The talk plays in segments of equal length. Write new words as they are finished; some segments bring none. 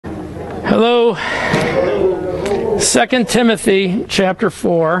Hello. 2 Timothy chapter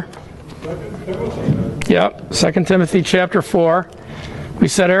 4. Yep, 2 Timothy chapter 4. We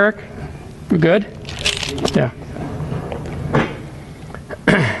said, Eric? We good? Yeah.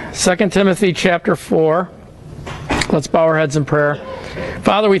 2 Timothy chapter 4. Let's bow our heads in prayer.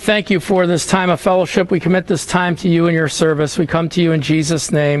 Father, we thank you for this time of fellowship. We commit this time to you and your service. We come to you in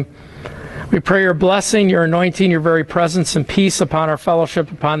Jesus' name. We pray your blessing, your anointing, your very presence and peace upon our fellowship,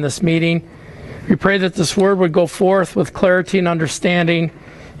 upon this meeting. We pray that this word would go forth with clarity and understanding,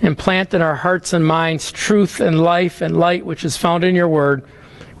 and plant in our hearts and minds truth and life and light which is found in your word.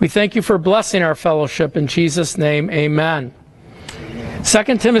 We thank you for blessing our fellowship. In Jesus' name, amen.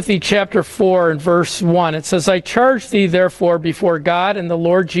 2 Timothy chapter 4 and verse 1, it says, I charge thee therefore before God and the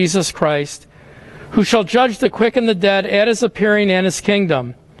Lord Jesus Christ, who shall judge the quick and the dead at his appearing and his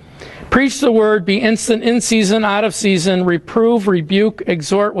kingdom. Preach the word, be instant in season, out of season, reprove, rebuke,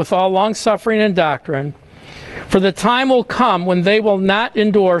 exhort with all longsuffering and doctrine. For the time will come when they will not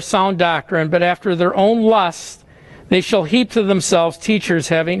endure sound doctrine, but after their own lust they shall heap to themselves teachers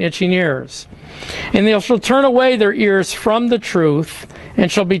having itching ears. And they shall turn away their ears from the truth,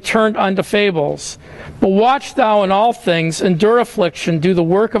 and shall be turned unto fables. But watch thou in all things, endure affliction, do the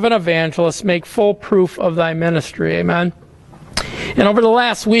work of an evangelist, make full proof of thy ministry. Amen. And over the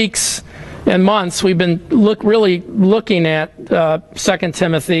last weeks and months, we've been really looking at 2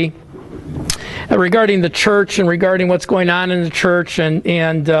 Timothy regarding the church and regarding what's going on in the church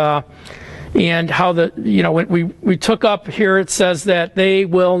and how when we took up here, it says that they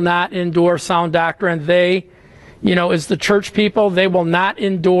will not endure sound doctrine. They, is the church people. They will not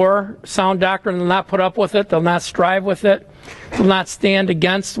endure sound doctrine. They'll not put up with it. They'll not strive with it. They'll not stand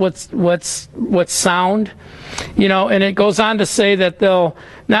against what's sound. And it goes on to say that they'll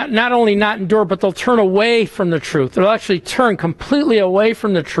not only not endure, but they'll turn away from the truth. They'll actually turn completely away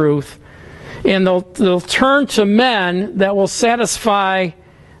from the truth, and they'll turn to men that will satisfy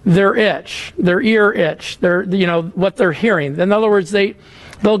their itch, their ear itch, what they're hearing. In other words,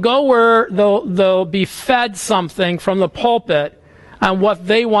 they'll go where they'll be fed something from the pulpit on what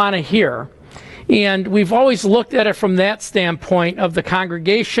they want to hear. And we've always looked at it from that standpoint of the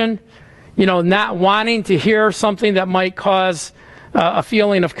congregation, not wanting to hear something that might cause a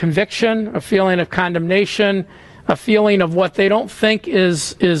feeling of conviction, a feeling of condemnation, a feeling of what they don't think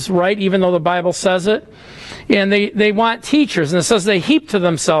is right, even though the Bible says it. And they want teachers. And it says they heap to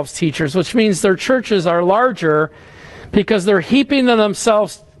themselves teachers, which means their churches are larger because they're heaping to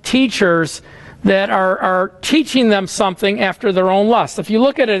themselves teachers that are teaching them something after their own lust. If you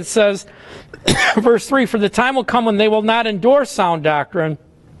look at it, it says, verse 3, for the time will come when they will not endure sound doctrine,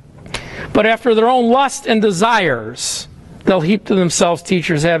 but after their own lust and desires, they'll heap to themselves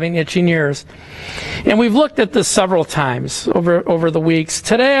teachers having itching ears. And we've looked at this several times over the weeks.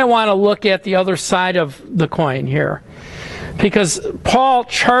 Today I want to look at the other side of the coin here, because Paul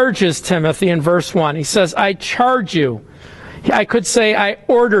charges Timothy in verse 1. He says, I charge you. I could say, I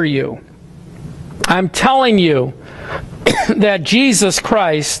order you. I'm telling you that Jesus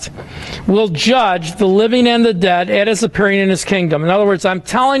Christ will judge the living and the dead at his appearing in his kingdom. In other words, I'm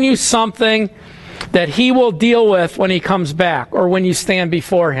telling you something that he will deal with when he comes back or when you stand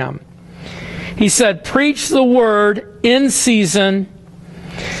before him. He said, preach the word in season,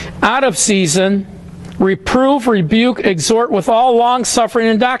 out of season, reprove, rebuke, exhort with all long-suffering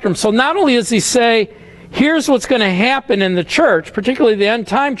and doctrine. So not only does he say, here's what's going to happen in the church, particularly the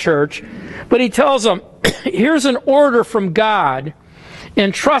end-time church, but he tells them, here's an order from God,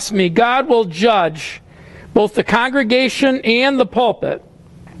 and trust me, God will judge both the congregation and the pulpit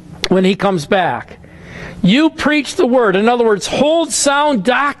when he comes back. You preach the word. In other words, hold sound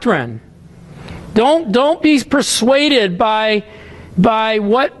doctrine. Don't be persuaded by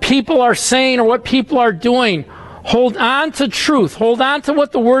what people are saying or what people are doing. Hold on to truth. Hold on to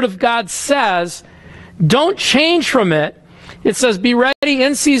what the Word of God says. Don't change from it. It says be ready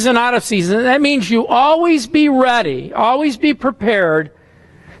in season, out of season. That means you always be ready, always be prepared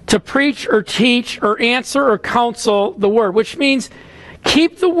to preach or teach or answer or counsel the Word, which means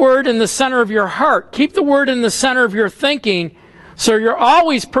keep the Word in the center of your heart. Keep the Word in the center of your thinking so you're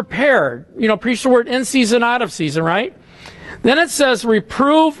always prepared. Preach the Word in season, out of season, right? Then it says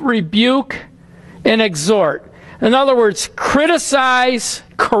reprove, rebuke, and exhort. In other words, criticize,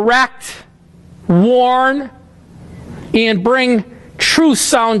 correct, warn, and bring true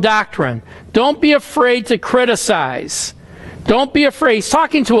sound doctrine. Don't be afraid to criticize. Don't be afraid. He's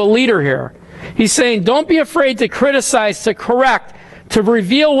talking to a leader here. He's saying, don't be afraid to criticize, to correct, to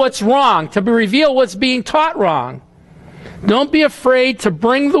reveal what's wrong, to reveal what's being taught wrong. Don't be afraid to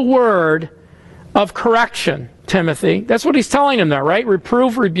bring the word of correction, Timothy. That's what he's telling him there, right?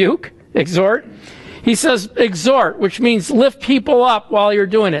 Reprove, rebuke, Exhort. He says exhort, which means lift people up while you're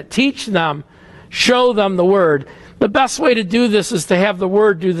doing it. Teach them. Show them the Word. The best way to do this is to have the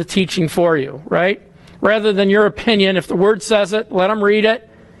Word do the teaching for you, right? Rather than your opinion. If the Word says it, let them read it.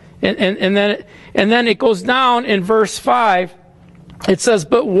 And then it goes down in verse 5. It says,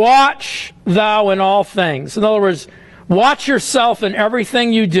 but watch thou in all things. In other words, watch yourself in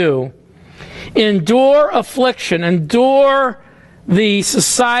everything you do. Endure affliction. Endure the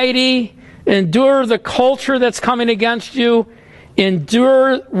society. Endure the culture that's coming against you.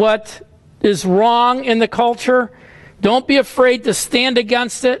 Endure what is wrong in the culture. Don't be afraid to stand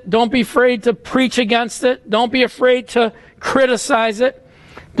against it. Don't be afraid to preach against it. Don't be afraid to criticize it.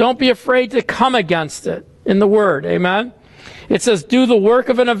 Don't be afraid to come against it in the Word. Amen? It says, do the work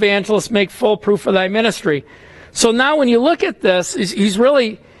of an evangelist, make full proof of thy ministry. So now when you look at this, he's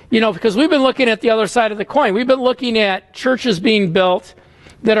really, because we've been looking at the other side of the coin. We've been looking at churches being built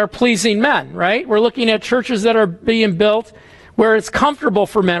that are pleasing men, right? We're looking at churches that are being built where it's comfortable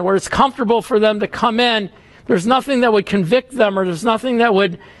for men, where it's comfortable for them to come in. There's nothing that would convict them, or there's nothing that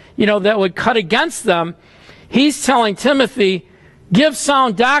would, that would cut against them. He's telling Timothy, give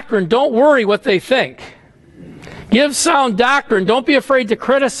sound doctrine. Don't worry what they think. Give sound doctrine. Don't be afraid to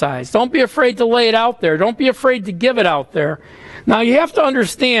criticize. Don't be afraid to lay it out there. Don't be afraid to give it out there. Now you have to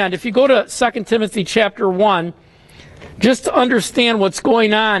understand, if you go to 2 Timothy chapter 1, just to understand what's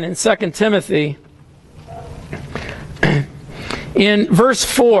going on in 2 Timothy, in verse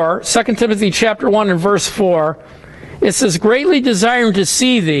 4, 2 Timothy chapter 1 and verse 4, it says, greatly desiring to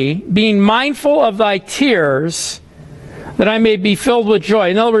see thee, being mindful of thy tears, that I may be filled with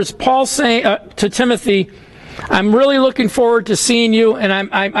joy. In other words, Paul's saying to Timothy, I'm really looking forward to seeing you, and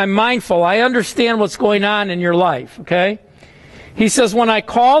I'm mindful. I understand what's going on in your life, okay? He says, when I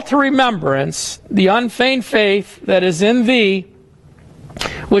call to remembrance the unfeigned faith that is in thee,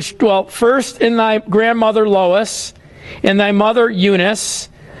 which dwelt first in thy grandmother Lois, and thy mother Eunice,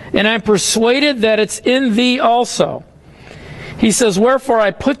 and I'm persuaded that it's in thee also. He says, wherefore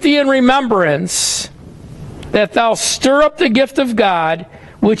I put thee in remembrance, that thou stir up the gift of God,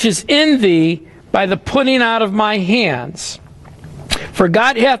 which is in thee, by the putting out of my hands. For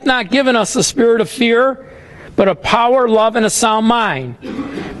God hath not given us the spirit of fear, but of power, love, and a sound mind.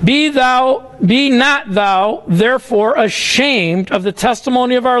 Be not thou, therefore, ashamed of the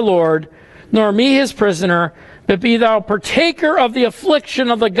testimony of our Lord, nor me his prisoner, but be thou partaker of the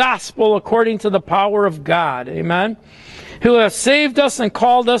affliction of the gospel according to the power of God. Amen. Who hath saved us and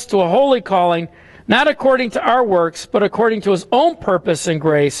called us to a holy calling, not according to our works, but according to his own purpose and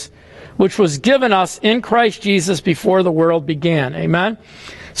grace, which was given us in Christ Jesus before the world began. Amen.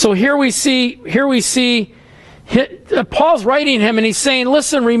 So here we see Paul's writing him, and he's saying,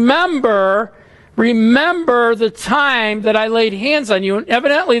 listen, remember the time that I laid hands on you. And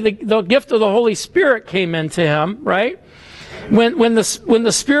evidently the gift of the Holy Spirit came into him, right? When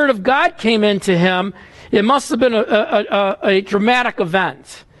the Spirit of God came into him, it must have been a dramatic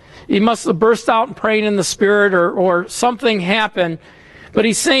event. He must have burst out and prayed in the Spirit, or something happened. But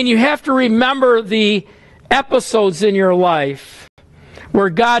he's saying you have to remember the episodes in your life where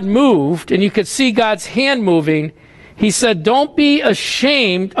God moved, and you could see God's hand moving. He said, don't be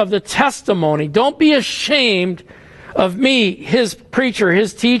ashamed of the testimony. Don't be ashamed of me, his preacher,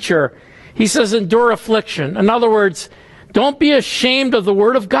 his teacher. He says, endure affliction. In other words, don't be ashamed of the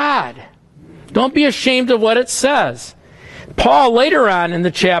Word of God. Don't be ashamed of what it says. Paul, later on in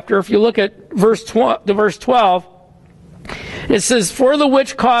the chapter, if you look at verse 12, it says, for the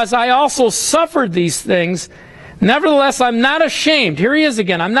which cause I also suffered these things. Nevertheless, I'm not ashamed. Here he is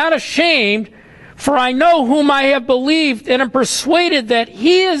again. I'm not ashamed, for I know whom I have believed, and am persuaded that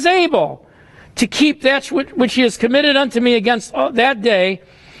he is able to keep that which he has committed unto me against that day.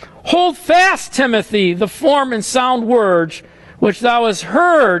 Hold fast, Timothy, the form and sound words which thou hast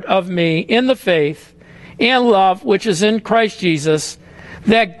heard of me in the faith and love which is in Christ Jesus,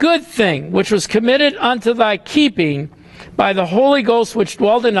 that good thing which was committed unto thy keeping by the Holy Ghost which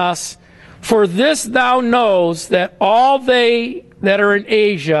dwelled in us. For this thou knowest, that all they that are in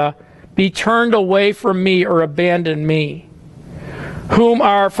Asia be turned away from me, or abandon me, whom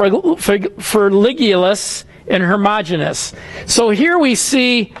are Phrygiellus and Hermogenes. So here we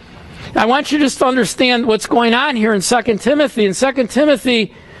see, I want you just to understand what's going on here in 2 Timothy. In 2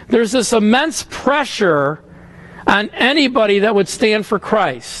 Timothy, there's this immense pressure on anybody that would stand for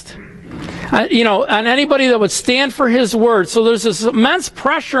Christ. On anybody that would stand for his word. So there's this immense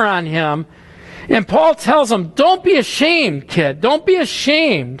pressure on him. And Paul tells him, don't be ashamed, kid. Don't be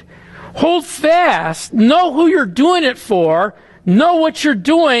ashamed. Hold fast. Know who you're doing it for. Know what you're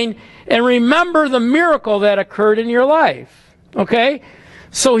doing. And remember the miracle that occurred in your life. Okay?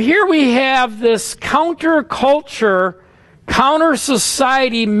 So here we have this counterculture,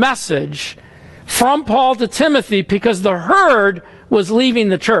 counter-society message from Paul to Timothy because the herd was leaving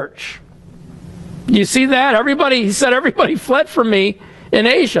the church. You see that? He said, everybody fled from me in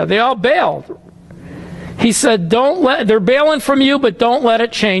Asia. They all bailed. He said, they're bailing from you, but don't let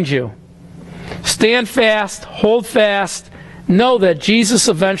it change you. Stand fast, hold fast, know that Jesus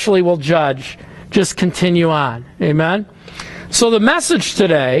eventually will judge. Just continue on. Amen? So the message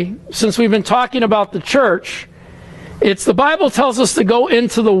today, since we've been talking about the church, it's the Bible tells us to go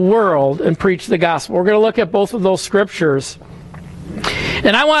into the world and preach the gospel. We're going to look at both of those scriptures.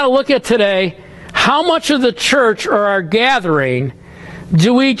 And I want to look at today, how much of the church or our gathering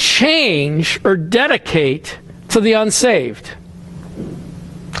do we change or dedicate to the unsaved?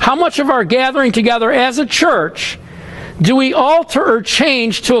 How much of our gathering together as a church do we alter or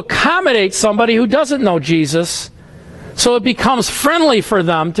change to accommodate somebody who doesn't know Jesus so it becomes friendly for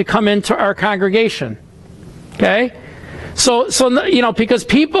them to come into our congregation? Okay? So because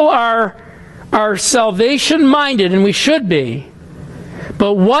people are salvation-minded, and we should be,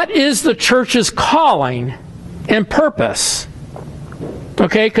 but what is the church's calling and purpose?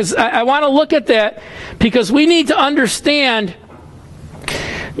 Okay, because I want to look at that because we need to understand,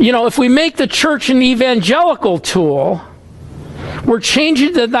 if we make the church an evangelical tool, we're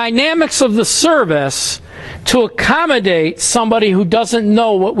changing the dynamics of the service to accommodate somebody who doesn't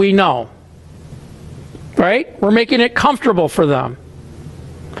know what we know. Right? We're making it comfortable for them.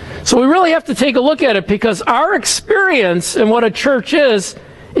 So we really have to take a look at it because our experience in what a church is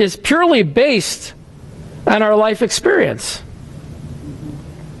purely based on our life experience.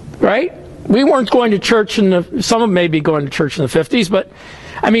 Right? We weren't going to church some of them may be going to church in the 50s, but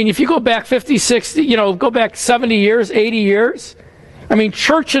I mean, if you go back 50, 60, go back 70 years, 80 years, I mean,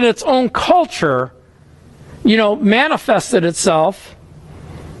 church in its own culture, manifested itself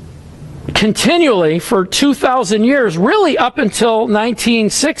continually for 2,000 years, really up until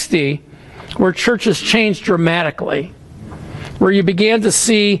 1960, where churches changed dramatically, where you began to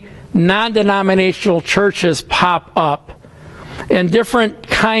see non-denominational churches pop up and different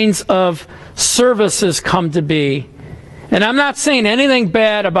kinds of services come to be. And I'm not saying anything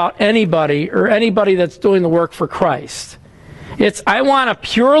bad about anybody or anybody that's doing the work for Christ. I want to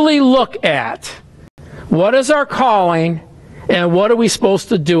purely look at what is our calling and what are we supposed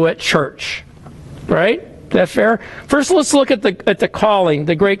to do at church. Right? Is that fair? First, let's look at the calling,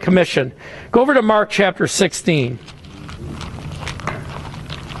 the Great Commission. Go over to Mark chapter 16.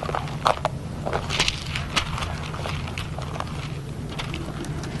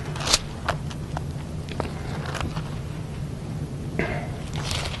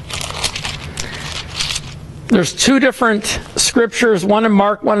 There's two different scriptures, one in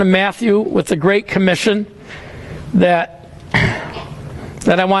Mark, one in Matthew, with the Great Commission that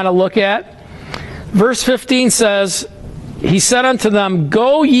I want to look at. Verse 15 says, He said unto them,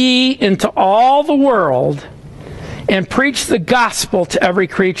 Go ye into all the world and preach the gospel to every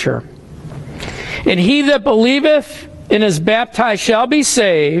creature. And he that believeth and is baptized shall be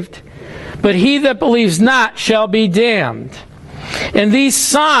saved, but he that believes not shall be damned. And these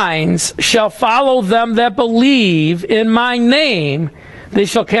signs shall follow them that believe in my name. They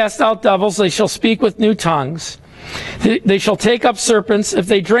shall cast out devils. They shall speak with new tongues. They shall take up serpents. If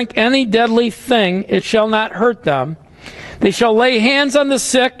they drink any deadly thing, it shall not hurt them. They shall lay hands on the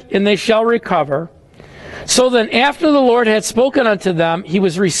sick, and they shall recover. So then, after the Lord had spoken unto them, he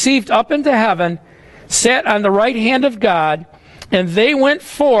was received up into heaven, sat on the right hand of God, and they went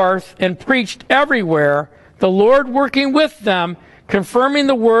forth and preached everywhere, the Lord working with them, confirming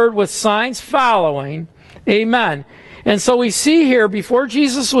the word with signs following. Amen. And so we see here, before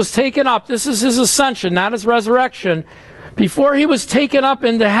Jesus was taken up, this is his ascension, not his resurrection. Before he was taken up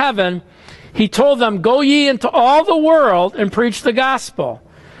into heaven, he told them, Go ye into all the world and preach the gospel.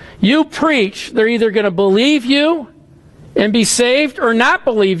 You preach, they're either going to believe you and be saved or not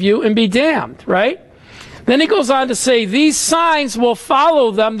believe you and be damned, right? Then he goes on to say, These signs will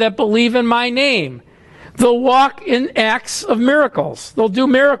follow them that believe in my name. They'll walk in acts of miracles. They'll do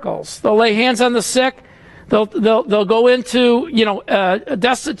miracles. They'll lay hands on the sick. They'll go into,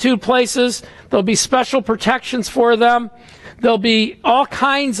 destitute places. There'll be special protections for them. There'll be all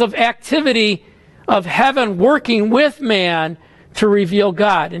kinds of activity of heaven working with man to reveal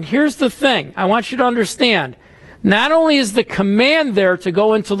God. And here's the thing. I want you to understand. Not only is the command there to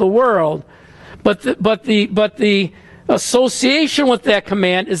go into the world, but the association with that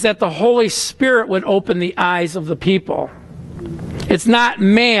command is that the Holy Spirit would open the eyes of the people. It's not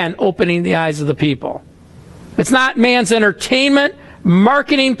man opening the eyes of the people. It's not man's entertainment,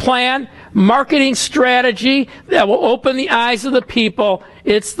 marketing plan, marketing strategy that will open the eyes of the people.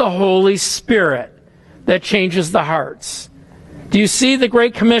 It's the Holy Spirit that changes the hearts. Do you see the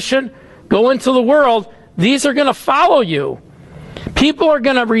Great Commission? Go into the world. These are going to follow you. People are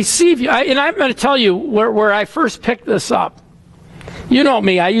going to receive you. And I'm going to tell you where I first picked this up. You know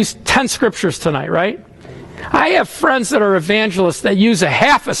me, I use 10 scriptures tonight, right? I have friends that are evangelists that use a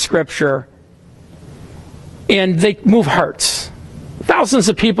half a scripture and they move hearts. Thousands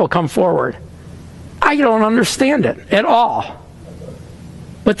of people come forward. I don't understand it at all.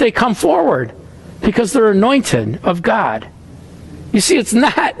 But they come forward because they're anointed of God. You see, it's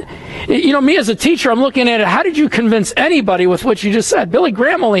not, you know, me as a teacher, I'm looking at it, how did you convince anybody with what you just said? Billy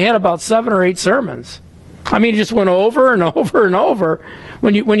Graham only had about 7 or 8 sermons. I mean, he just went over and over and over.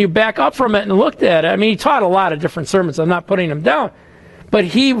 When you back up from it and looked at it, I mean, he taught a lot of different sermons. I'm not putting him down. But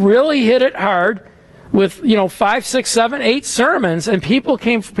he really hit it hard with, 5, 6, 7, 8 sermons, and people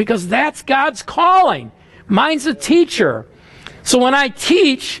came because that's God's calling. Mine's a teacher. So when I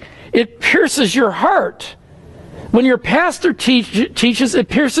teach, it pierces your heart. When your pastor teaches, it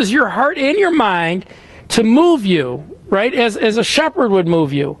pierces your heart and your mind to move you, right, as a shepherd would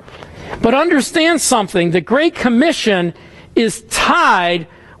move you. But understand something, the Great Commission is tied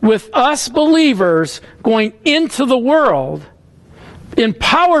with us believers going into the world,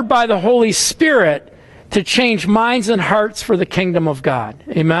 empowered by the Holy Spirit to change minds and hearts for the kingdom of God.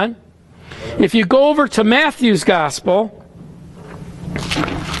 Amen? If you go over to Matthew's Gospel,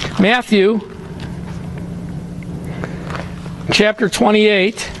 Matthew chapter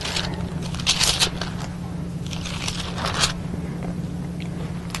 28,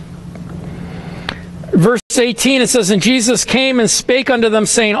 verse 18, it says, "And Jesus came and spake unto them,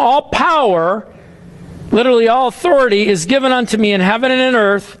 saying, All power," literally all authority, "is given unto me in heaven and in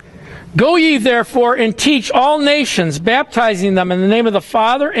earth. Go ye therefore and teach all nations, baptizing them in the name of the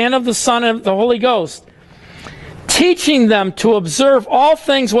Father and of the Son and of the Holy Ghost, teaching them to observe all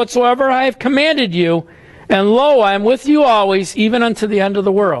things whatsoever I have commanded you. And lo, I am with you always, even unto the end of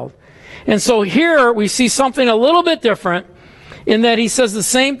the world." And so here we see something a little bit different, in that he says the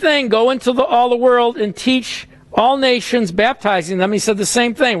same thing, go into all the world and teach all nations, baptizing them. He said the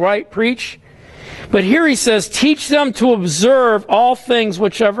same thing, right? Preach. But here he says, teach them to observe all things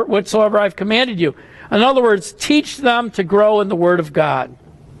whatsoever I've commanded you. In other words, teach them to grow in the Word of God.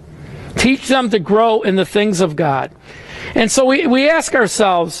 Teach them to grow in the things of God. And so we ask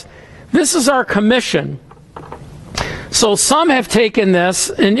ourselves, this is our commission. So some have taken this,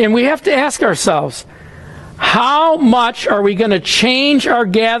 and we have to ask ourselves, how much are we going to change our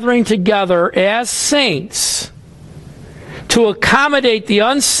gathering together as saints to accommodate the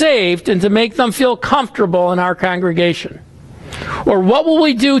unsaved and to make them feel comfortable in our congregation? Or what will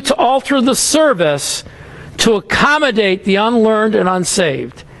we do to alter the service to accommodate the unlearned and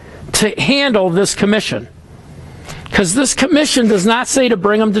unsaved to handle this commission? Because this commission does not say to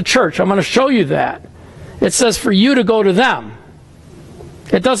bring them to church. I'm going to show you that. It says for you to go to them.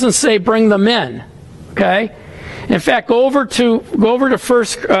 It doesn't say bring them in. Okay? In fact, go over to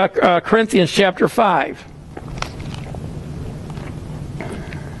 1 Corinthians chapter 5.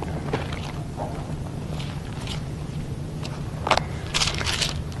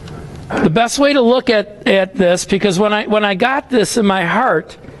 The best way to look at this, because when I got this in my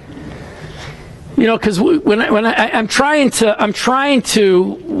heart, because I'm trying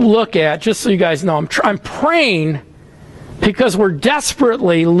to look at, just so you guys know, I'm praying because we're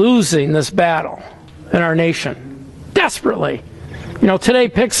desperately losing this battle in our nation. Desperately. Today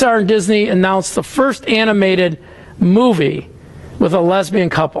Pixar and Disney announced the first animated movie with a lesbian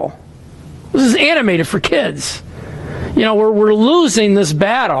couple. This is animated for kids. We're losing this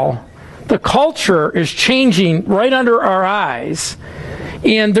battle. The culture is changing right under our eyes,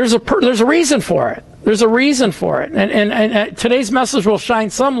 and there's a reason for it. There's a reason for it, and today's message will shine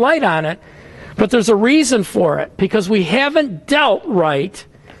some light on it. But there's a reason for it, because we haven't dealt right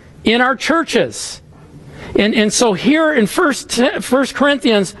in our churches. And so here in 1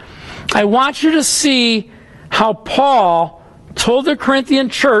 Corinthians, I want you to see how Paul told the Corinthian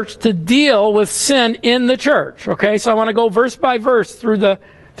church to deal with sin in the church. Okay, so I want to go verse by verse through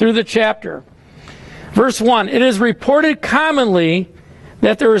the chapter. Verse 1, "It is reported commonly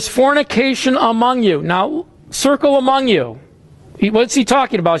that there is fornication among you." Now, circle among you. What's he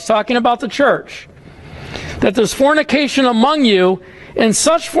talking about? He's talking about the church. "That there's fornication among you, and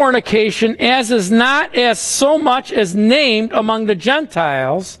such fornication as is not as so much as named among the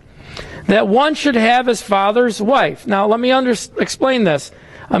Gentiles, that one should have his father's wife." Now, let me explain this.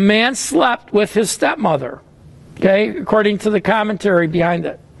 A man slept with his stepmother, okay, according to the commentary behind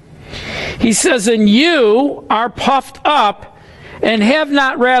it. He says, "And you are puffed up and have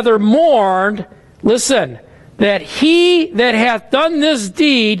not rather mourned, listen, that he that hath done this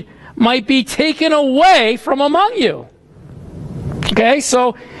deed might be taken away from among you. Okay,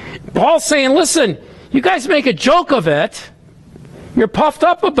 so Paul's saying, listen, you guys make a joke of it. You're puffed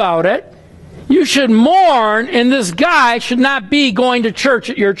up about it. You should mourn, and this guy should not be going to church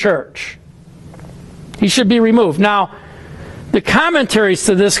at your church. He should be removed. Now, the commentaries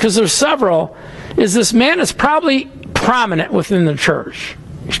to this, because there's several, is this man is probably prominent within the church.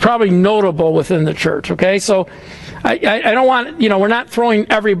 He's probably notable within the church, okay? So I don't want, we're not throwing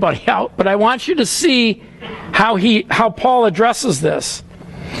everybody out, but I want you to see how Paul addresses this.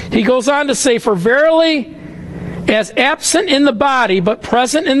 He goes on to say, for verily, as absent in the body, but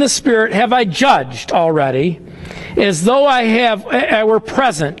present in the spirit, have I judged already, as though I were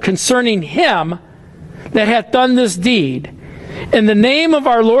present concerning him that hath done this deed. In the name of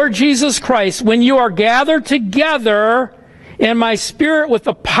our Lord Jesus Christ, when you are gathered together in my spirit with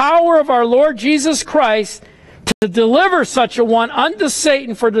the power of our Lord Jesus Christ, to deliver such a one unto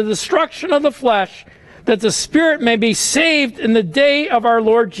Satan for the destruction of the flesh, that the spirit may be saved in the day of our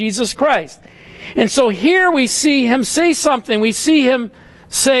Lord Jesus Christ. And so here we see him say something. We see him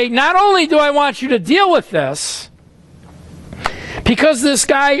say, not only do I want you to deal with this, because this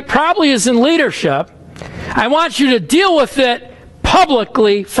guy probably is in leadership, I want you to deal with it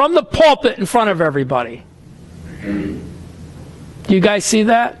publicly from the pulpit in front of everybody. Do you guys see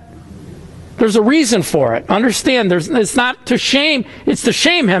that? There's a reason for it. Understand, it's not to shame. It's to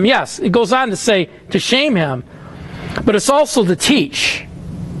shame him, yes. It goes on to say to shame him. But it's also to teach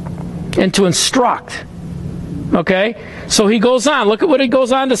and to instruct. Okay? So he goes on. Look at what he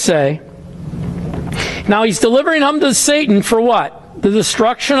goes on to say. Now he's delivering him to Satan for what? The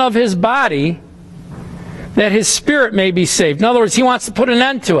destruction of his body, that his spirit may be saved. In other words, he wants to put an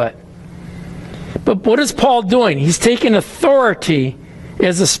end to it. But what is Paul doing? He's taking authority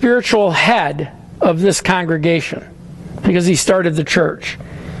as the spiritual head of this congregation, because he started the church.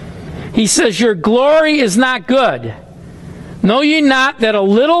 He says, your glory is not good. Know ye not that a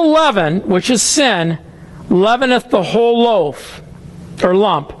little leaven, which is sin, leaveneth the whole loaf, or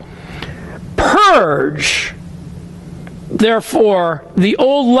lump? Purge, therefore, the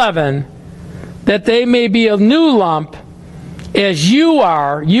old leaven, that they may be a new lump, as you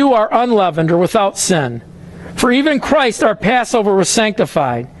are unleavened or without sin. For even Christ our Passover was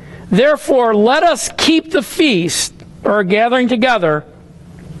sanctified. Therefore let us keep the feast, or gathering together,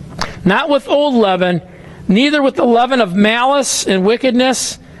 not with old leaven, neither with the leaven of malice and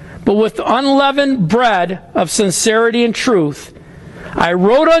wickedness, but with unleavened bread of sincerity and truth. I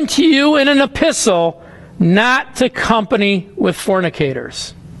wrote unto you in an epistle, not to company with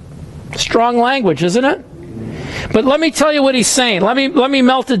fornicators. Strong language, isn't it? But let me tell you what he's saying. Let me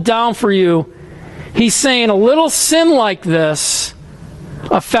melt it down for you. He's saying a little sin like this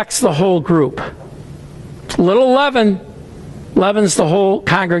affects the whole group. A little leaven leavens the whole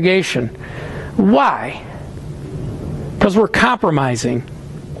congregation. Why? Because we're compromising.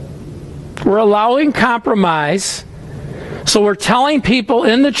 We're allowing compromise. So we're telling people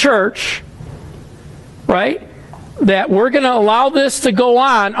in the church, right, that we're going to allow this to go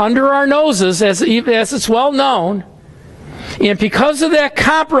on under our noses, as it's well known. And because of that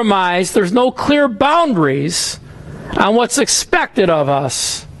compromise, there's no clear boundaries on what's expected of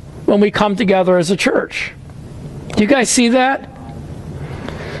us when we come together as a church. Do you guys see that?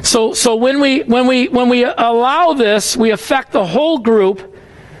 So when we allow this, we affect the whole group.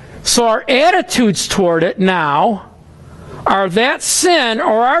 So our attitudes toward it now are that sin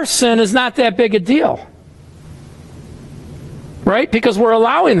or our sin is not that big a deal. Right? Because we're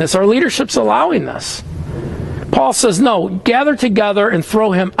allowing this. Our leadership's allowing this. Paul says, no, gather together and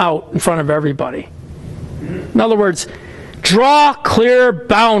throw him out in front of everybody. In other words, draw clear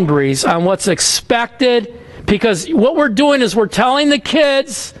boundaries on what's expected, because what we're doing is we're telling the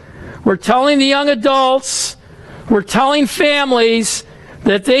kids, we're telling the young adults, we're telling families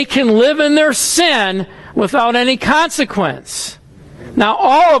that they can live in their sin without any consequence. Now,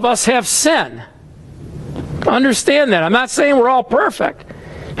 all of us have sin. Understand that. I'm not saying we're all perfect.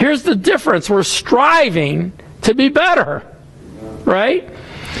 Here's the difference. We're striving to be better, right?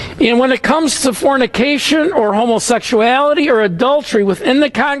 And when it comes to fornication or homosexuality or adultery within the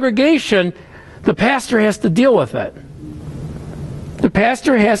congregation, the pastor has to deal with it. The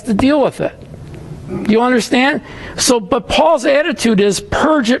pastor has to deal with it. Do you understand? But Paul's attitude is,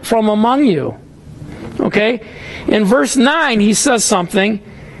 purge it from among you. Okay? In verse 9, he says something.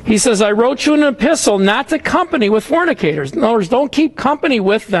 He says, I wrote you an epistle not to company with fornicators. In other words, don't keep company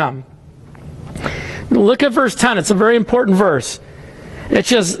with them. Look at verse 10. It's a very important verse. It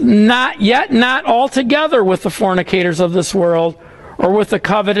says, not altogether with the fornicators of this world, or with the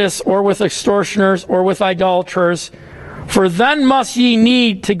covetous, or with extortioners, or with idolaters. For then must ye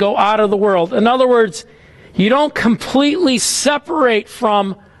need to go out of the world. In other words, you don't completely separate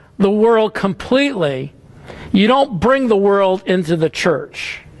from the world completely. You don't bring the world into the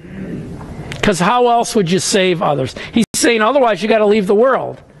church. Because how else would you save others? He's saying otherwise you got to leave the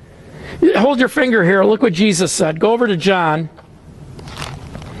world. Hold your finger here. Look what Jesus said. Go over to John.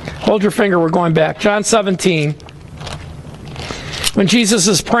 Hold your finger. We're going back. John 17. When Jesus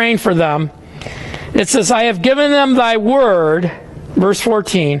is praying for them, it says, I have given them thy word, verse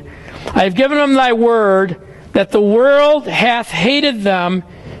 14, I have given them thy word, that the world hath hated them,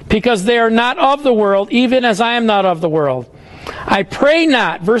 because they are not of the world, even as I am not of the world. I pray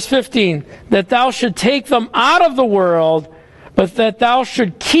not, verse 15, that thou should take them out of the world, but that thou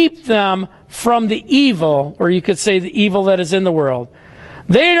should keep them from the evil, or you could say the evil that is in the world.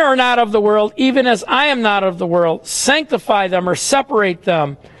 They are not of the world, even as I am not of the world. Sanctify them, or separate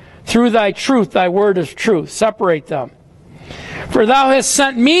them through thy truth. Thy word is truth. Separate them. For thou hast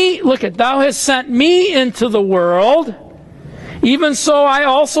sent me, look at, thou hast sent me into the world, even so I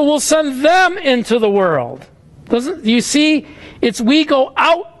also will send them into the world. Doesn't you see? It's we go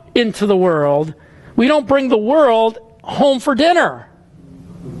out into the world. We don't bring the world home for dinner.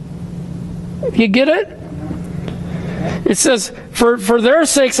 You get it? It says, for their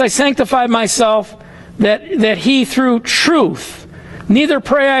sakes I sanctify myself, that he through truth. Neither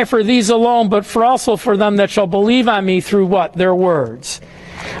pray I for these alone, but for also for them that shall believe on me through what? Their words.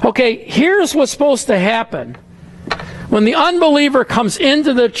 Okay, here's what's supposed to happen. When the unbeliever comes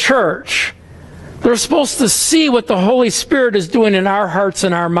into the church, they're supposed to see what the Holy Spirit is doing in our hearts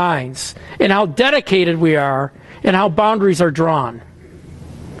and our minds, and how dedicated we are, and how boundaries are drawn.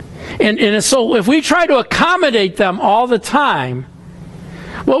 And so if we try to accommodate them all the time,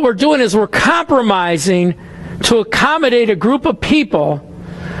 what we're doing is we're compromising to accommodate a group of people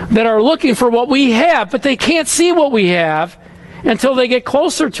that are looking for what we have, but they can't see what we have until they get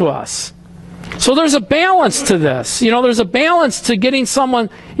closer to us. So there's a balance to this. You know, there's a balance to getting someone,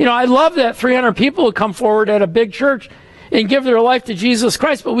 you know, I love that 300 people who come forward at a big church and give their life to Jesus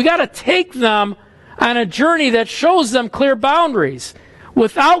Christ, but we got to take them on a journey that shows them clear boundaries.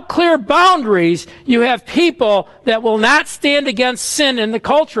 Without clear boundaries, you have people that will not stand against sin in the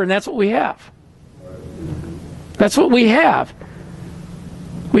culture, and that's what we have. That's what we have.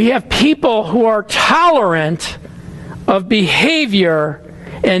 We have people who are tolerant of behavior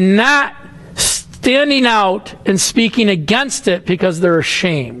and not standing out and speaking against it because they're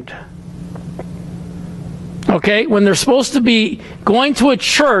ashamed. Okay? When they're supposed to be going to a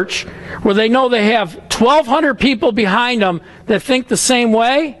church where they know they have 1,200 people behind them that think the same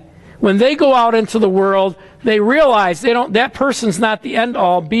way, when they go out into the world, they realize that person's not the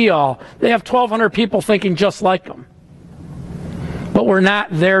end-all, be-all. They have 1,200 people thinking just like them. But we're not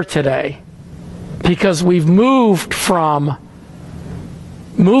there today because we've moved from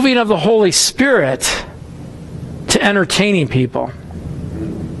moving of the Holy Spirit to entertaining people.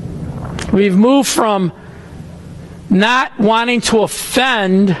 We've moved from not wanting to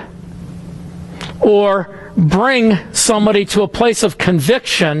offend or bring somebody to a place of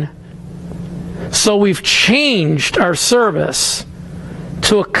conviction, so we've changed our service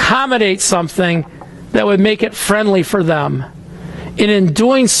to accommodate something that would make it friendly for them. And in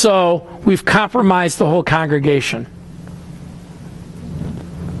doing so, we've compromised the whole congregation.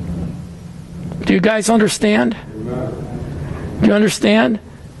 Do you guys understand? Do you understand?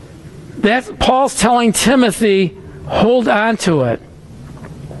 That Paul's telling Timothy, hold on to it.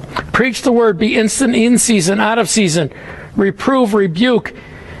 Preach the word, be instant in season, out of season, reprove, rebuke.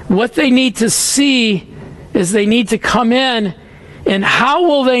 What they need to see is they need to come in, and how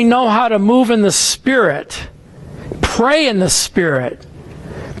will they know how to move in the Spirit? Pray in the Spirit.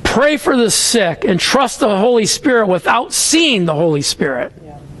 Pray for the sick and trust the Holy Spirit without seeing the Holy Spirit.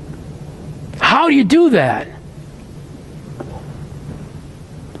 How do you do that?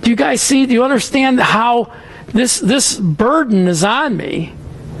 Do you guys see? Do you understand how this burden is on me?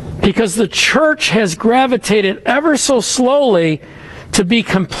 Because the church has gravitated ever so slowly to be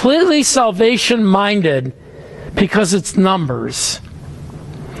completely salvation-minded because it's numbers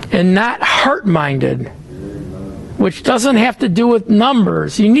and not heart-minded, which doesn't have to do with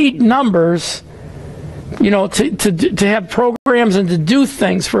numbers. You need numbers, you know, to have programs and to do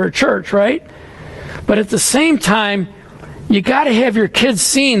things for a church, right? But at the same time, you got to have your kids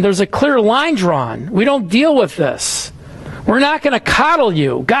seen. There's a clear line drawn. We don't deal with this. We're not going to coddle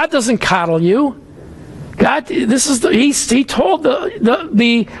you. God doesn't coddle you. God, this is he told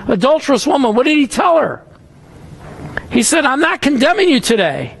the adulterous woman, what did he tell her? He said, I'm not condemning you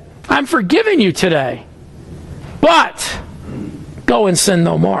today. I'm forgiving you today. But Go and sin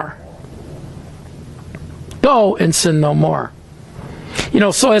no more. Go and sin no more.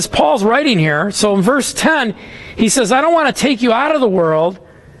 So as Paul's writing here, so in verse 10, he says, I don't want to take you out of the world.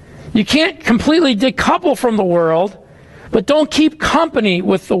 You can't completely decouple from the world, but don't keep company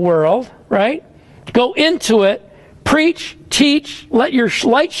with the world, right? Go into it, preach, teach, let your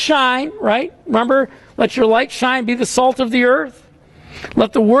light shine, right? Remember, let your light shine, be the salt of the earth.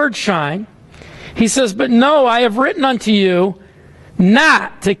 Let the word shine. He says, but no, I have written unto you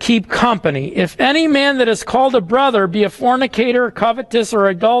not to keep company. If any man that is called a brother be a fornicator, covetous, or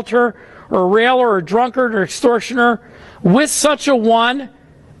adulterer, or a railer, or a drunkard, or extortioner, with such a one,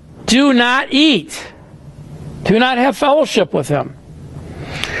 do not eat. Do not have fellowship with him.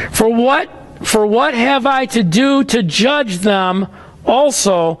 For what have I to do to judge them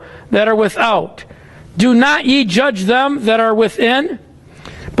also that are without? Do not ye judge them that are within?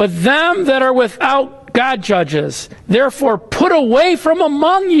 But them that are without God judges. Therefore put away from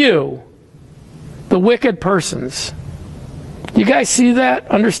among you the wicked persons. You guys see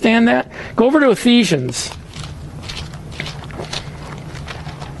that? Understand that? Go over to Ephesians.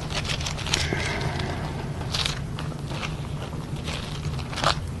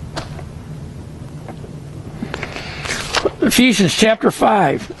 Ephesians chapter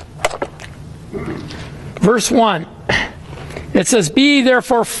 5, verse 1. It says, be ye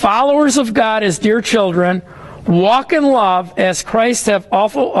therefore followers of God as dear children, walk in love as Christ hath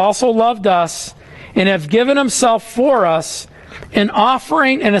also loved us, and have given himself for us, an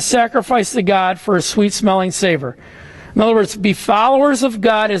offering and a sacrifice to God for a sweet-smelling savor. In other words, be followers of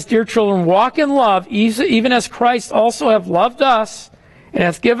God as dear children, walk in love, even as Christ also hath loved us, and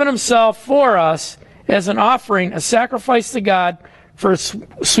hath given himself for us as an offering, a sacrifice to God for a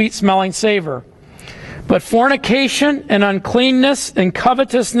sweet-smelling savor. But fornication and uncleanness and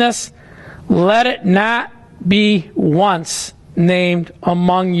covetousness, let it not be once named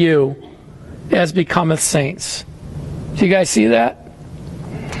among you as becometh saints. Do you guys see that?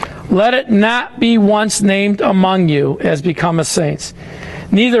 Let it not be once named among you as becometh saints.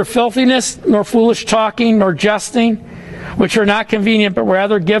 Neither filthiness, nor foolish talking, nor jesting, which are not convenient, but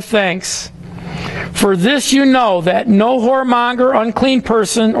rather give thanks. For this you know, that no whoremonger, unclean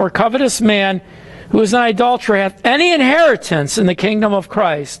person, or covetous man, who is an idolater, hath any inheritance in the kingdom of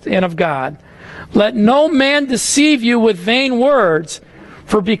Christ and of God. Let no man deceive you with vain words,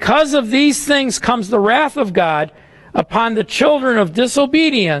 for because of these things comes the wrath of God upon the children of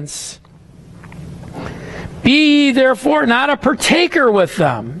disobedience. Be ye therefore not a partaker with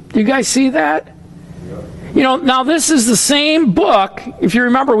them. Do you guys see that? Now this is the same book. If you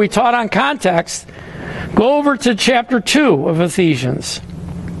remember, we taught on context. Go over to chapter 2 of Ephesians.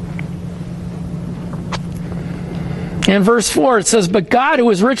 In verse 4 it says, but God, who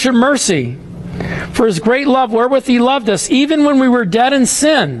is rich in mercy, for his great love wherewith he loved us, even when we were dead in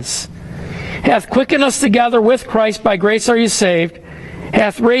sins, hath quickened us together with Christ, by grace are you saved,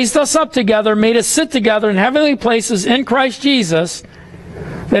 hath raised us up together, made us sit together in heavenly places in Christ Jesus,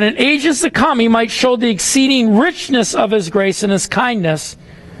 that in ages to come he might show the exceeding richness of his grace and his kindness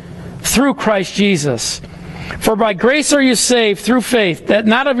through Christ Jesus. For by grace are you saved through faith, that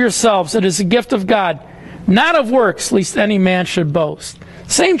not of yourselves, it is a gift of God, not of works, lest any man should boast.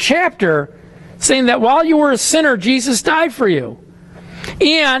 Same chapter, saying that while you were a sinner, Jesus died for you.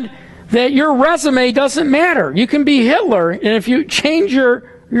 And that your resume doesn't matter. You can be Hitler, and if you change your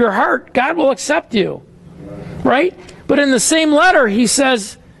heart, God will accept you. Right? But in the same letter, he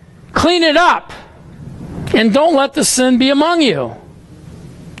says, clean it up, and don't let the sin be among you.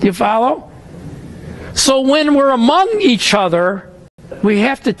 Do you follow? So when we're among each other, we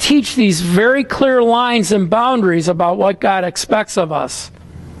have to teach these very clear lines and boundaries about what God expects of us.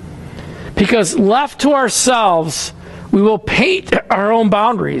 Because left to ourselves, we will paint our own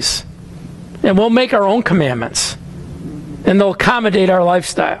boundaries, and we'll make our own commandments, and they'll accommodate our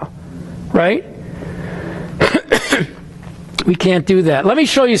lifestyle. Right? We can't do that. Let me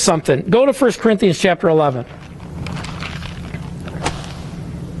show you something. Go to 1 Corinthians chapter 11.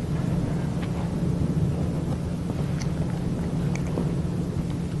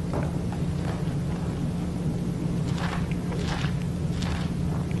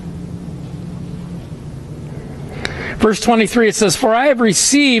 Verse 23, it says, for I have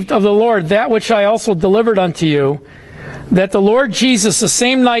received of the Lord that which I also delivered unto you, that the Lord Jesus, the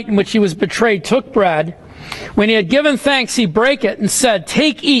same night in which he was betrayed, took bread. When he had given thanks, he brake it and said,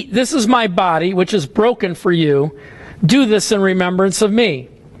 take, eat, this is my body, which is broken for you. Do this in remembrance of me.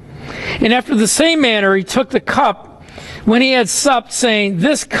 And after the same manner, he took the cup when he had supped, saying,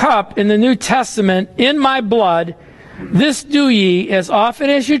 this cup in the New Testament, in my blood, this do ye as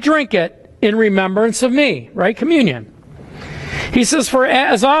often as you drink it in remembrance of me. Right? Communion. He says, for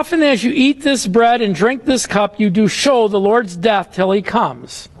as often as you eat this bread and drink this cup, you do show the Lord's death till he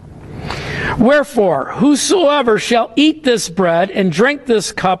comes. Wherefore, whosoever shall eat this bread and drink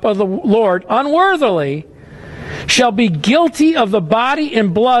this cup of the Lord unworthily shall be guilty of the body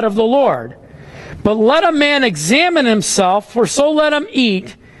and blood of the Lord. But let a man examine himself, for so let him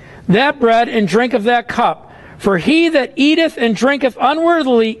eat that bread and drink of that cup. For he that eateth and drinketh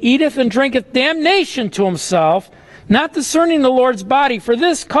unworthily eateth and drinketh damnation to himself, not discerning the Lord's body. For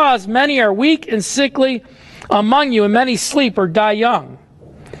this cause many are weak and sickly among you, and many sleep or die young.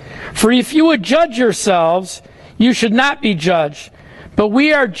 For if you would judge yourselves, you should not be judged. But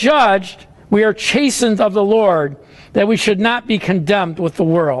we are judged, we are chastened of the Lord, that we should not be condemned with the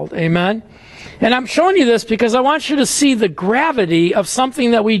world. Amen? And I'm showing you this because I want you to see the gravity of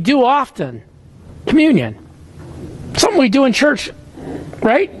something that we do often. Communion. Something we do in church,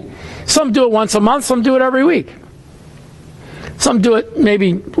 right? Some do it once a month, some do it every week. Some do it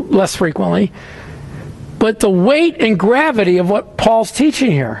maybe less frequently. But the weight and gravity of what Paul's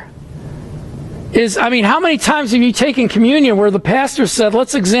teaching here is, I mean, how many times have you taken communion where the pastor said,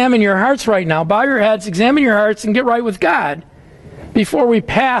 let's examine your hearts right now, bow your heads, examine your hearts, and get right with God before we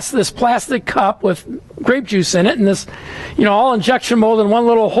pass this plastic cup with grape juice in it and this, all injection molded in one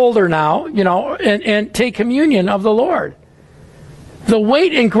little holder now, and take communion of the Lord. The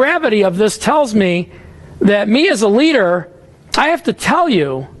weight and gravity of this tells me that me as a leader, I have to tell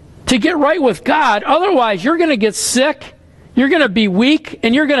you to get right with God. Otherwise, you're going to get sick, you're going to be weak,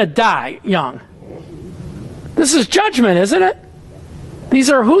 and you're going to die young. This is judgment, isn't it?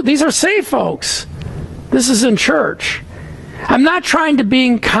 These are saved folks. This is in church. I'm not trying to be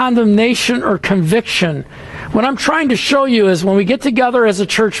in condemnation or conviction. What I'm trying to show you is when we get together as a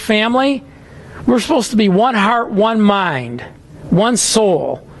church family, we're supposed to be one heart, one mind, one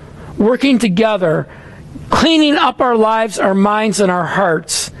soul, working together, cleaning up our lives, our minds, and our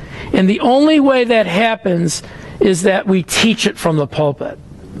hearts. And the only way that happens is that we teach it from the pulpit.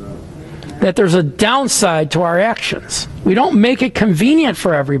 That there's a downside to our actions. We don't make it convenient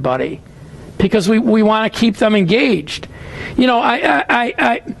for everybody because we want to keep them engaged.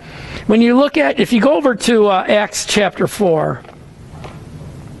 When you look at, if you go over to Acts chapter 4,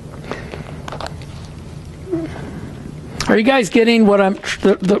 are you guys getting what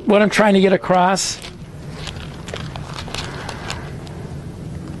I'm trying to get across?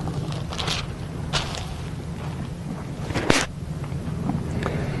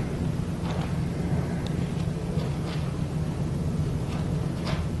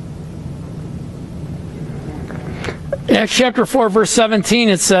 Acts chapter 4, verse 17,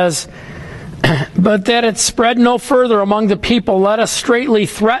 it says, but that it spread no further among the people, let us straitly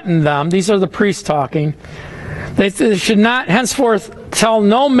threaten them. These are the priests talking. They should not henceforth tell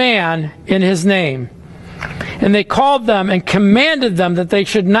no man in his name. And they called them and commanded them that they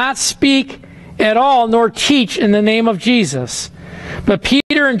should not speak at all, nor teach in the name of Jesus. But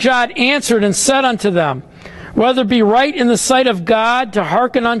Peter and John answered and said unto them, whether it be right in the sight of God to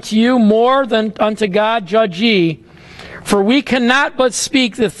hearken unto you more than unto God, judge ye. For we cannot but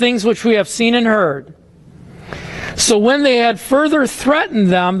speak the things which we have seen and heard. So when they had further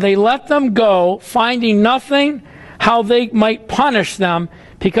threatened them, they let them go, finding nothing how they might punish them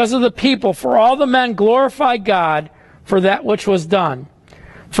because of the people. For all the men glorified God for that which was done.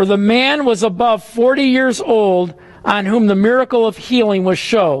 For the man was above 40 years old, on whom the miracle of healing was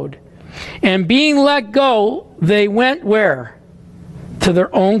showed. And being let go, they went where? To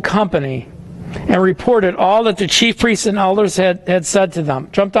their own company, and reported all that the chief priests and elders had said to them.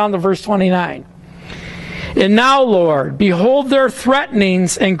 Jump down to verse 29. And now, Lord, behold their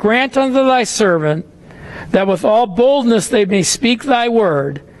threatenings, and grant unto thy servant that with all boldness they may speak thy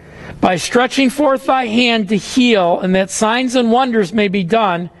word, by stretching forth thy hand to heal, and that signs and wonders may be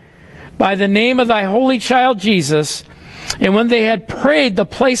done by the name of thy holy child Jesus. And when they had prayed, the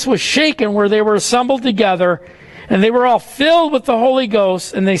place was shaken where they were assembled together, and they were all filled with the Holy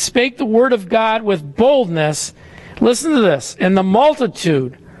Ghost, and they spake the word of God with boldness. Listen to this. And the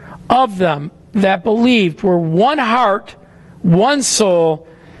multitude of them that believed were one heart, one soul.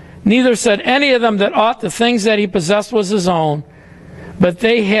 Neither said any of them that aught the things that he possessed was his own, but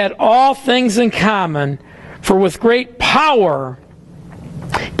they had all things in common. For with great power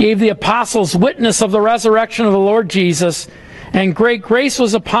gave the apostles witness of the resurrection of the Lord Jesus, and great grace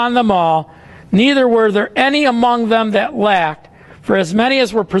was upon them all. Neither were there any among them that lacked, for as many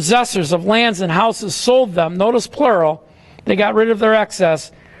as were possessors of lands and houses sold them, notice plural, they got rid of their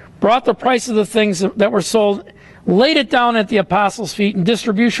excess, brought the price of the things that were sold, laid it down at the apostles' feet, and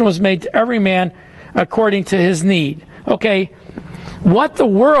distribution was made to every man according to his need. Okay, what the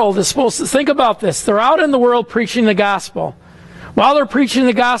world is supposed to think about this. They're out in the world preaching the gospel. While they're preaching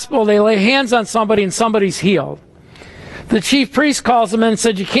the gospel, they lay hands on somebody and somebody's healed. The chief priest calls them in and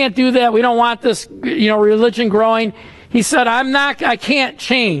said, you can't do that. We don't want this, religion growing. He said, I can't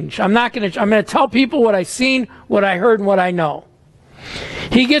change. I'm going to tell people what I've seen, what I heard, and what I know.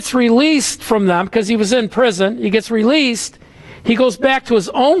 He gets released from them because he was in prison. He gets released. He goes back to his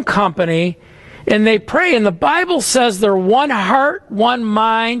own company, and they pray. And the Bible says they're one heart, one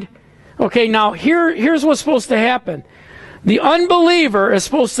mind. Okay, now here's what's supposed to happen. The unbeliever is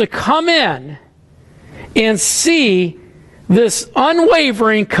supposed to come in and see this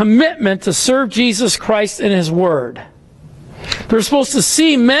unwavering commitment to serve Jesus Christ and His Word. They're supposed to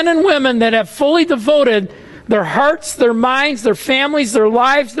see men and women that have fully devoted their hearts, their minds, their families, their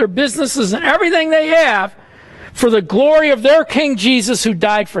lives, their businesses, and everything they have for the glory of their King Jesus who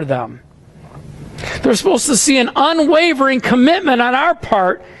died for them. They're supposed to see an unwavering commitment on our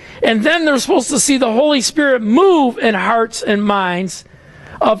part, and then they're supposed to see the Holy Spirit move in hearts and minds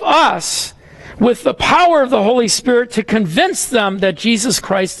of us with the power of the Holy Spirit to convince them that Jesus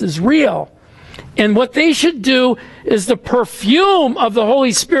Christ is real. And what they should do is the perfume of the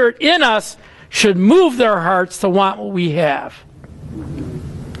Holy Spirit in us should move their hearts to want what we have.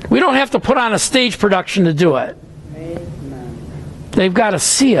 We don't have to put on a stage production to do it. They've got to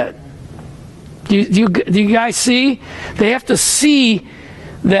see it. Do you guys see? They have to see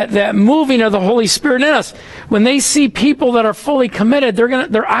that moving of the Holy Spirit in us. When they see people that are fully committed,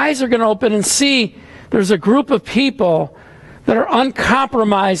 their eyes are going to open and see there's a group of people that are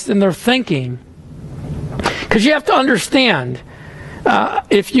uncompromised in their thinking. Because you have to understand,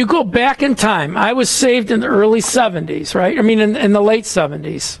 if you go back in time, I was saved in the early 70s, right? I mean, in the late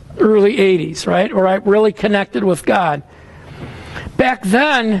 70s, early 80s, right? Where I really connected with God. Back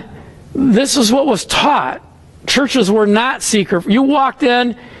then, this is what was taught. Churches were not seeker. You walked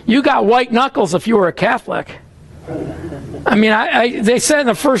in, you got white knuckles if you were a Catholic. I mean, they said in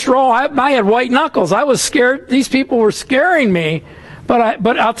the first row, I had white knuckles. I was scared. These people were scaring me.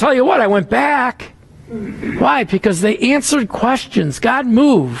 But I'll tell you what, I went back. Why? Because they answered questions. God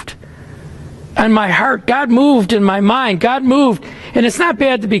moved in my heart. God moved in my mind. God moved. And it's not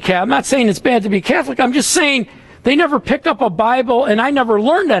bad to be Catholic. I'm not saying it's bad to be Catholic. I'm just saying they never picked up a Bible and I never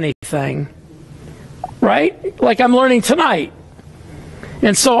learned anything. Right? Like I'm learning tonight.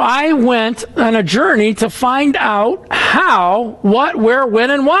 And so I went on a journey to find out how, what, where,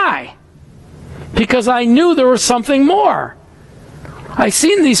 when, and why. Because I knew there was something more. I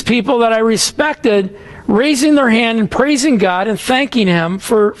seen these people that I respected raising their hand and praising God and thanking Him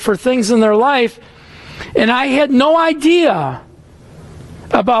for things in their life. And I had no idea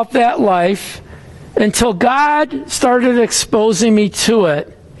about that life until God started exposing me to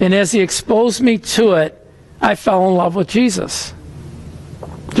it. And as He exposed me to it, I fell in love with Jesus.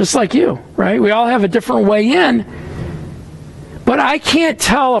 Just like you, right? We all have a different way in. But I can't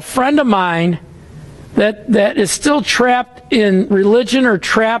tell a friend of mine that is still trapped in religion or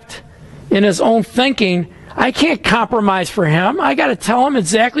trapped in his own thinking, I can't compromise for him. I got to tell him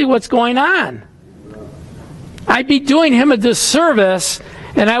exactly what's going on. I'd be doing him a disservice,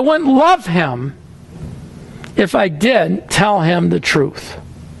 and I wouldn't love him if I did tell him the truth.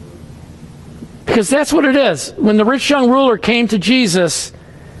 Because that's what it is. When the rich young ruler came to Jesus,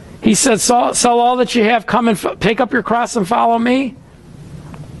 he said, sell all that you have, come and take up your cross and follow me.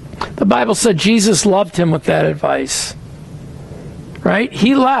 The Bible said Jesus loved him with that advice. Right?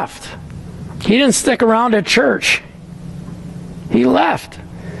 He left. He didn't stick around at church. He left.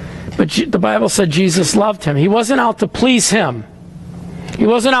 But the Bible said Jesus loved him. He wasn't out to please him. He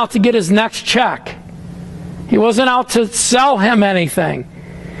wasn't out to get his next check. He wasn't out to sell him anything.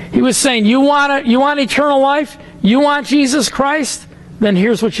 He was saying, you want eternal life? You want Jesus Christ? Then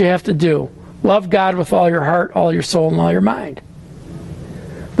here's what you have to do. Love God with all your heart, all your soul, and all your mind.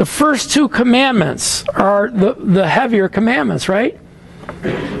 The first two commandments are the heavier commandments, right?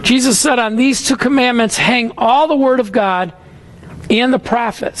 Jesus said, on these two commandments hang all the Word of God and the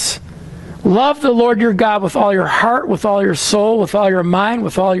prophets. Love the Lord your God with all your heart, with all your soul, with all your mind,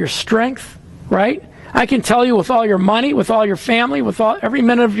 with all your strength, right? I can tell you with all your money, with all your family, with every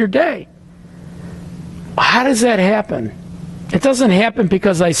minute of your day. How does that happen? It doesn't happen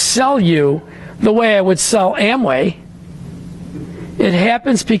because I sell you the way I would sell Amway. It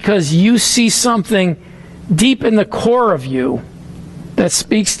happens because you see something deep in the core of you that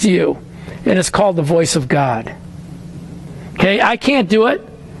speaks to you, and it's called the voice of God. Okay, I can't do it.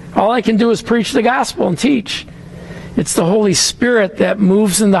 All I can do is preach the gospel and teach. It's the Holy Spirit that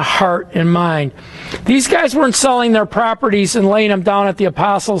moves in the heart and mind. These guys weren't selling their properties and laying them down at the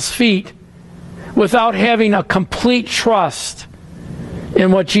apostles' feet without having a complete trust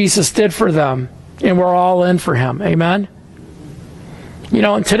in what Jesus did for them, and we're all in for Him. Amen? You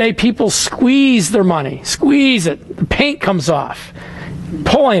know, and today people squeeze their money, squeeze it. The paint comes off,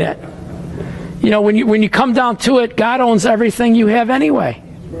 pulling it. You know, when you come down to it, God owns everything you have anyway.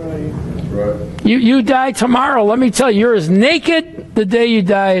 That's right. You die tomorrow. Let me tell you, you're as naked the day you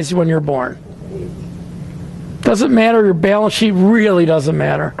die as when you're born. Doesn't matter. Your balance sheet really doesn't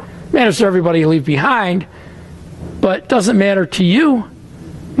matter. It matters to everybody you leave behind, but it doesn't matter to you.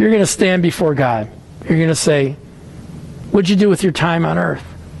 You're going to stand before God. You're going to say, what'd you do with your time on earth?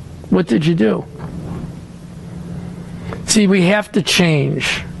 What did you do? See, we have to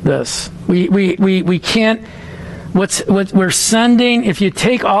change this. We can't. What we're sending, if you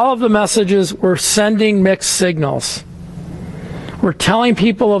take all of the messages, we're sending mixed signals. We're telling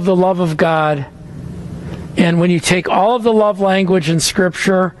people of the love of God. And when you take all of the love language in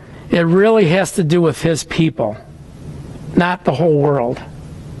Scripture, it really has to do with His people, not the whole world.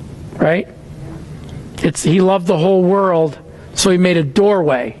 Right? He loved the whole world, so He made a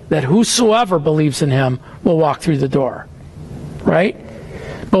doorway that whosoever believes in Him will walk through the door. Right?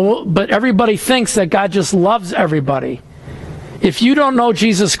 But everybody thinks that God just loves everybody. If you don't know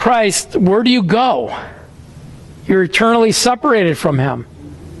Jesus Christ, where do you go? You're eternally separated from Him.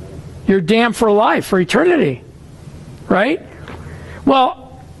 You're damned for life, for eternity. Right?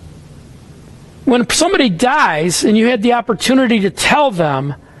 Well, when somebody dies and you had the opportunity to tell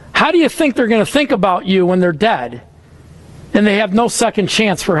them, how do you think they're going to think about you when they're dead and they have no second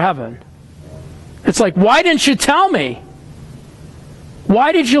chance for heaven? It's like, why didn't you tell me?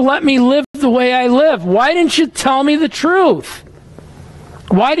 Why did you let me live the way I live? Why didn't you tell me the truth?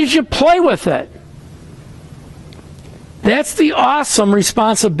 Why did you play with it? That's the awesome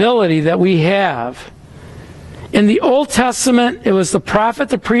responsibility that we have. In the Old Testament, it was the prophet,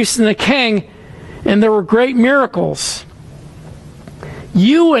 the priest, and the king, and there were great miracles.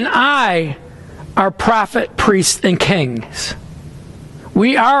 You and I are prophet, priests, and kings.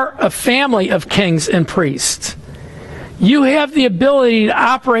 We are a family of kings and priests. You have the ability to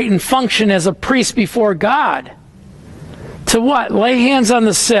operate and function as a priest before God. To what? Lay hands on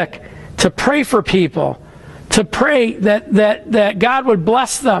the sick, to pray for people, to pray that God would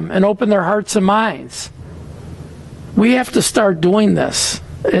bless them and open their hearts and minds. We have to start doing this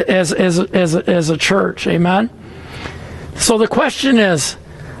as a church. Amen? So the question is,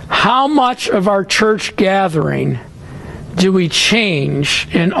 how much of our church gathering do we change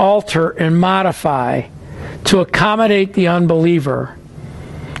and alter and modify to accommodate the unbeliever?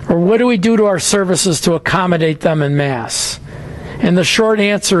 Or what do we do to our services to accommodate them in mass? And the short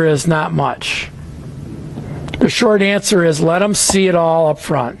answer is not much. The short answer is let them see it all up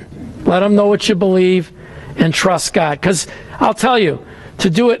front. Let them know what you believe and trust God. Because I'll tell you, to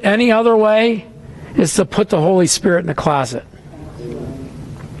do it any other way is to put the Holy Spirit in the closet.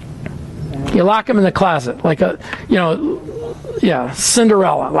 You lock him in the closet, like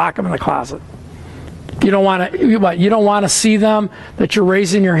Cinderella, lock him in the closet. You don't want to see them, that you're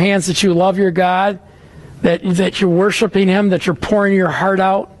raising your hands, that you love your God, that you're worshiping Him, that you're pouring your heart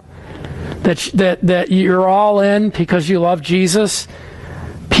out, that you're all in because you love Jesus.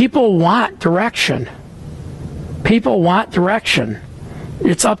 People want direction. People want direction.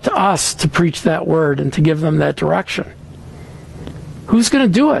 It's up to us to preach that word and to give them that direction. Who's going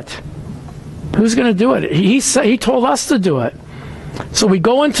to do it? Who's going to do it? He told us to do it. So we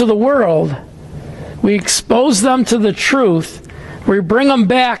go into the world, we expose them to the truth, we bring them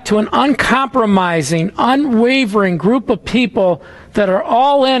back to an uncompromising, unwavering group of people that are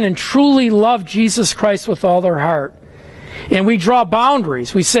all in and truly love Jesus Christ with all their heart. And we draw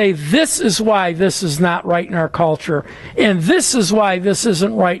boundaries. We say, this is why this is not right in our culture, and this is why this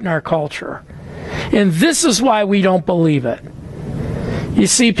isn't right in our culture, and this is why we don't believe it. You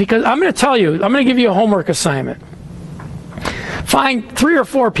see, because I'm going to tell you, I'm going to give you a homework assignment. Find 3 or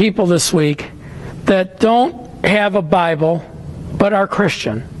 4 people this week that don't have a Bible but are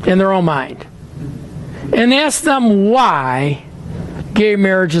Christian in their own mind, and ask them why gay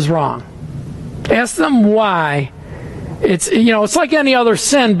marriage is wrong. Ask them why it's like any other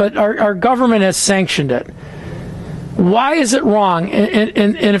sin, but our government has sanctioned it. Why is it wrong?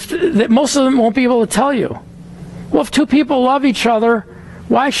 And if most of them won't be able to tell you. Well, if 2 people love each other,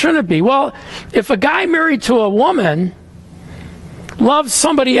 why shouldn't it be? Well, if a guy married to a woman loves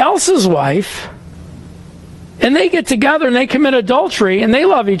somebody else's wife, and they get together and they commit adultery and they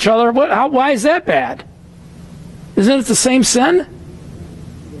love each other, why is that bad? Isn't it the same sin?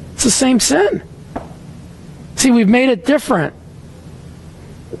 It's the same sin. See, we've made it different.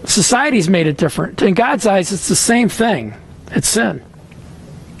 Society's made it different. In God's eyes, it's the same thing. It's sin.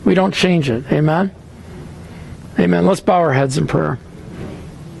 We don't change it. Amen? Amen. Let's bow our heads in prayer.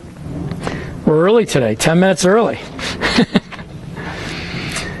 We're early today, 10 minutes early.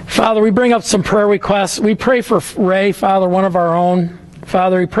 Father, we bring up some prayer requests. We pray for Ray, Father, one of our own.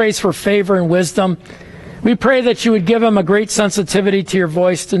 Father, he prays for favor and wisdom. We pray that you would give him a great sensitivity to your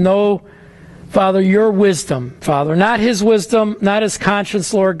voice to know, Father, your wisdom, Father. Not his wisdom, not his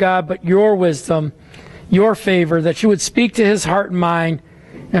conscience, Lord God, but your wisdom, your favor, that you would speak to his heart and mind,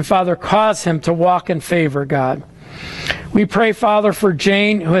 and, Father, cause him to walk in favor, God. We pray, Father, for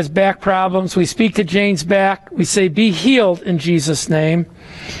Jane, who has back problems. We speak to Jane's back. We say, be healed in Jesus' name.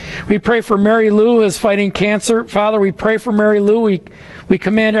 We pray for Mary Lou, who is fighting cancer. Father, we pray for Mary Lou. We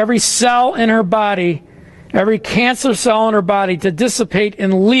command every cell in her body, every cancer cell in her body, to dissipate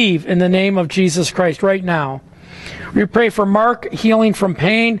and leave in the name of Jesus Christ right now. We pray for Mark, healing from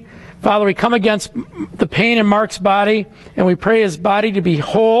pain. Father, we come against the pain in Mark's body, and we pray his body to be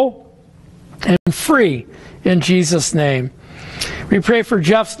whole and free in Jesus' name. We pray for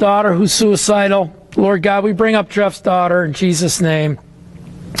Jeff's daughter who's suicidal. Lord God, we bring up Jeff's daughter in Jesus' name.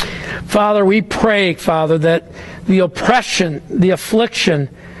 Father, we pray, Father, that the oppression, the affliction,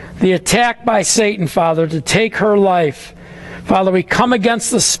 the attack by Satan, Father, to take her life. Father, we come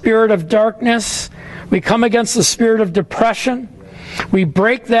against the spirit of darkness. We come against the spirit of depression. We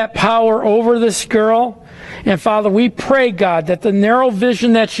break that power over this girl. And Father, we pray, God, that the narrow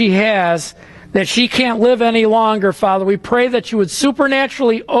vision that she has, that she can't live any longer, Father, we pray that you would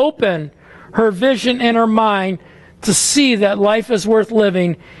supernaturally open her vision in her mind to see that life is worth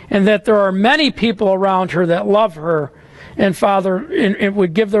living, and that there are many people around her that love her, and Father, it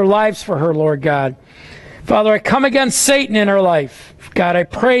would give their lives for her, Lord God. Father, I come against Satan in her life. God, I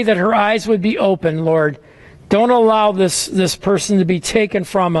pray that her eyes would be open, Lord. Don't allow this person to be taken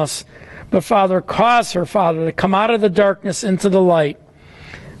from us, but Father, cause her, Father, to come out of the darkness into the light.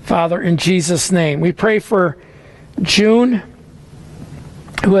 Father, in Jesus' name. We pray for June,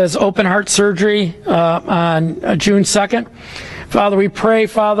 who has open heart surgery on June 2nd. Father, we pray,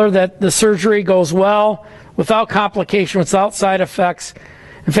 Father, that the surgery goes well, without complication, without side effects.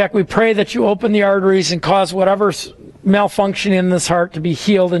 In fact, we pray that you open the arteries and cause whatever's malfunctioning in this heart to be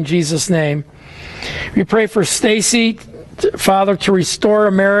healed in Jesus' name. We pray for Stacy, Father, to restore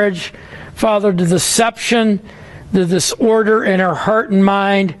a marriage. Father, the deception, the disorder in her heart and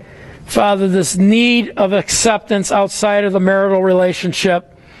mind. Father, this need of acceptance outside of the marital relationship.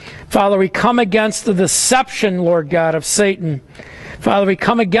 Father, we come against the deception, Lord God, of Satan. Father, we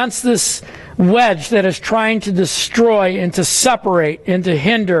come against this wedge that is trying to destroy and to separate and to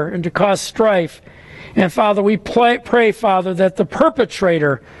hinder and to cause strife. And Father, we pray, Father, that the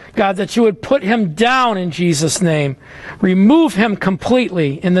perpetrator, God, that you would put him down in Jesus' name. Remove him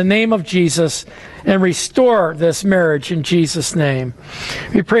completely in the name of Jesus and restore this marriage in Jesus' name.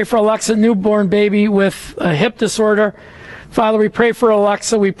 We pray for Alexa, newborn baby with a hip disorder. Father, we pray for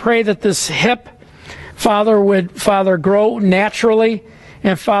Alexa. We pray that this hip, Father, would, Father, grow naturally.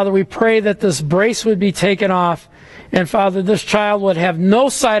 And Father, we pray that this brace would be taken off. And Father, this child would have no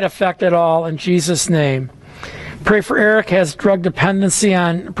side effect at all in Jesus' name. Pray for Eric, has drug dependency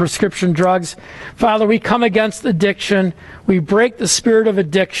on prescription drugs. Father, we come against addiction. We break the spirit of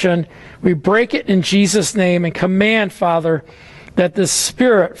addiction. We break it in Jesus' name and command, Father, that this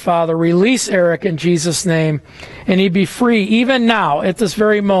spirit, Father, release Eric in Jesus' name, and he be free even now at this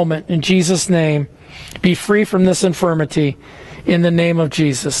very moment in Jesus' name. Be free from this infirmity in the name of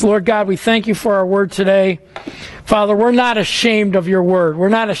Jesus. Lord God, we thank you for our word today. Father, we're not ashamed of your word. We're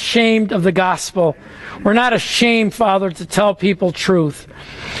not ashamed of the gospel. We're not ashamed, Father, to tell people truth.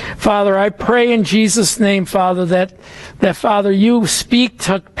 Father, I pray in Jesus' name, Father, that Father, you speak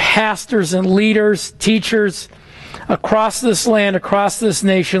to pastors and leaders, teachers across this land, across this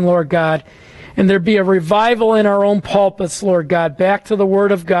nation, Lord God, and there be a revival in our own pulpits, Lord God, back to the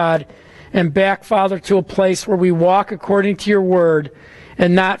Word of God, and back, Father, to a place where we walk according to your word,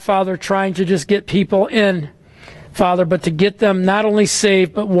 and not, Father, trying to just get people in, Father, but to get them not only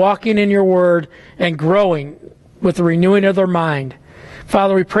saved, but walking in your word and growing with the renewing of their mind.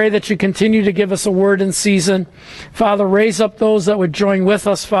 Father, we pray that you continue to give us a word in season. Father, raise up those that would join with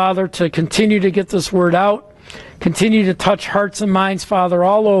us, Father, to continue to get this word out. Continue to touch hearts and minds, Father,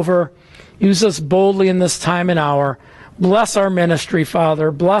 all over. Use us boldly in this time and hour. Bless our ministry,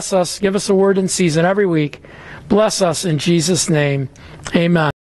 Father. Bless us. Give us a word in season every week. Bless us in Jesus' name. Amen.